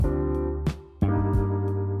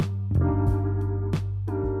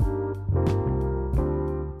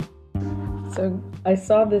So I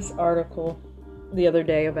saw this article the other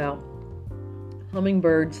day about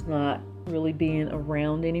hummingbirds not really being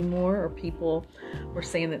around anymore, or people were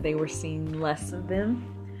saying that they were seeing less of them.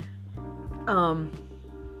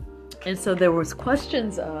 And so there was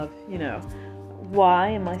questions of, why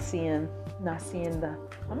am I not seeing the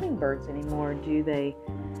hummingbirds anymore? Do they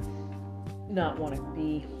not want to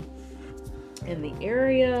be in the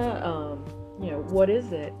area? What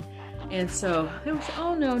is it? And so there was,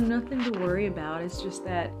 oh no, nothing to worry about. It's just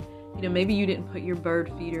that, maybe you didn't put your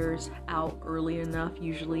bird feeders out early enough.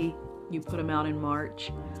 Usually you put them out in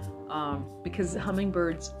March, because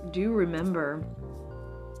hummingbirds do remember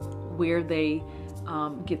where they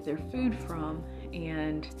get their food from.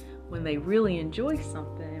 And when they really enjoy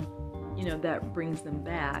something, that brings them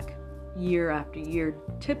back year after year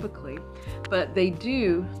typically. But they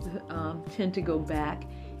do tend to go back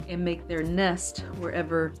and make their nest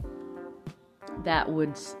wherever that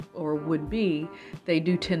would be. They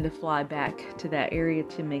do tend to fly back to that area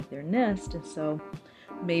to make their nest. And so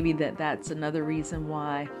maybe that's another reason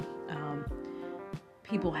why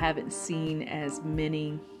people haven't seen as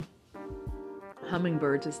many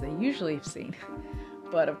hummingbirds as they usually have seen.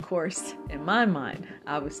 But of course, in my mind,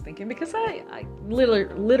 I was thinking, because I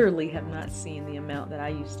literally have not seen the amount that I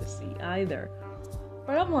used to see either.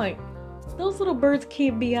 But I'm like, those little birds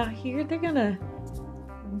can't be out here. They're gonna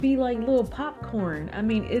be like little popcorn. I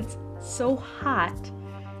mean, it's so hot.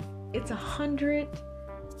 It's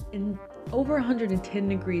over 110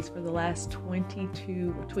 degrees for the last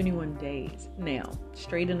 22 or 21 days now,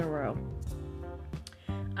 straight in a row.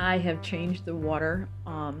 I have changed the water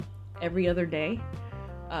every other day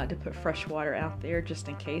to put fresh water out there just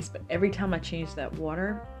in case. But every time I change that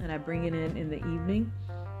water and I bring it in the evening,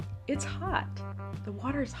 it's hot. The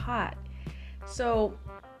water's hot. So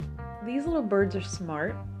these little birds are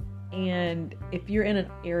smart. And if you're in an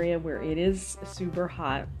area where it is super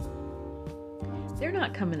hot, they're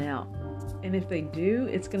not coming out. And if they do,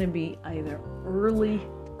 it's going to be either early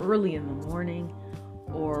in the morning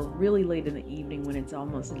or really late in the evening when it's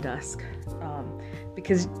almost dusk,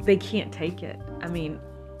 because they can't take it. I mean,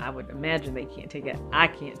 I would imagine they can't take it. I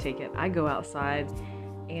can't take it. I go outside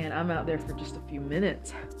and I'm out there for just a few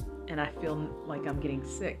minutes and I feel like I'm getting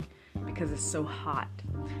sick because it's so hot.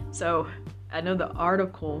 So I know the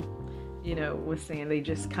article, was saying they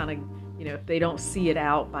just kind of, if they don't see it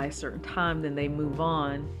out by a certain time, then they move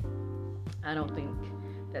on. I don't think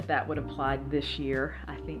that would apply this year.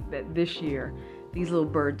 I think that this year, these little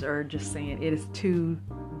birds are just saying it is too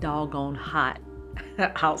doggone hot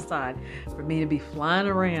outside for me to be flying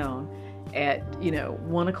around at,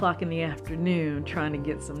 1 o'clock in the afternoon trying to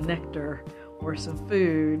get some nectar or some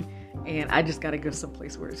food. And I just got to go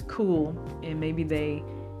someplace where it's cool. And maybe they,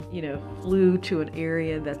 flew to an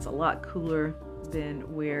area that's a lot cooler than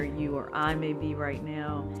where you or I may be right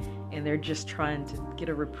now. And they're just trying to get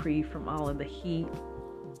a reprieve from all of the heat.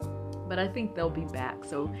 But I think they'll be back.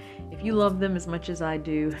 So if you love them as much as I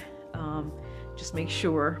do, just make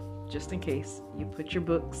sure, just in case, you put your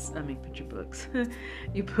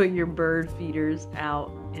you put your bird feeders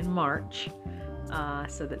out in March,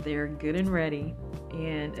 so that they're good and ready.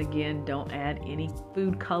 And again, don't add any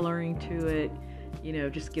food coloring to it.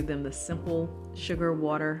 Just give them the simple sugar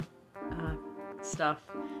water stuff.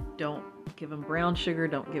 Don't give them brown sugar.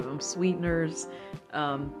 Don't give them sweeteners.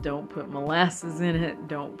 Don't put molasses in it.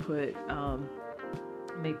 Don't put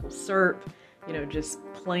maple syrup. Just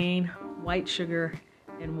plain white sugar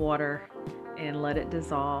and water, and let it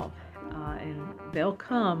dissolve. And they'll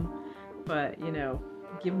come, but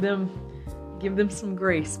give them some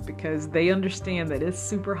grace, because they understand that it's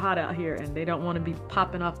super hot out here and they don't want to be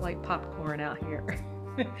popping off like popcorn out here.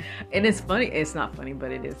 And it's funny. It's not funny,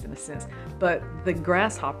 but it is in a sense. But the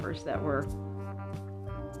grasshoppers that were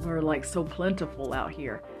like so plentiful out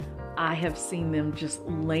here, I have seen them just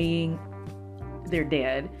laying. They're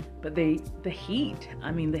dead, but the heat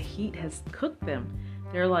has cooked them.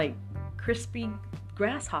 They're like crispy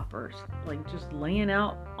grasshoppers, like just laying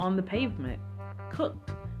out on the pavement,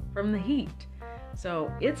 cooked from the heat.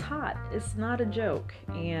 So it's hot. It's not a joke.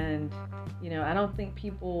 And, I don't think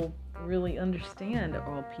people really understand,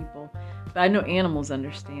 all people, but I know animals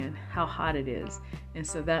understand how hot it is. And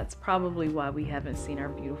so that's probably why we haven't seen our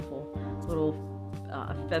beautiful little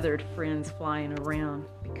feathered friends flying around,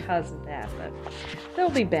 because of that. But they'll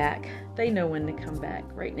be back. They know when to come back.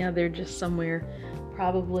 Right now they're just somewhere,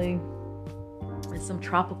 probably in some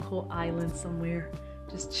tropical island somewhere,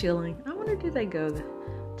 just chilling. I wonder, do they go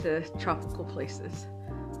to tropical places?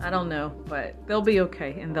 I don't know, but they'll be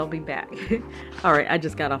okay and they'll be back. All right, I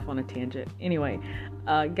just got off on a tangent. Anyway,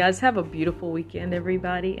 guys, have a beautiful weekend,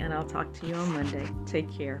 everybody, and I'll talk to you on Monday.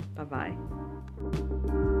 Take care.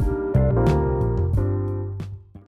 Bye-bye.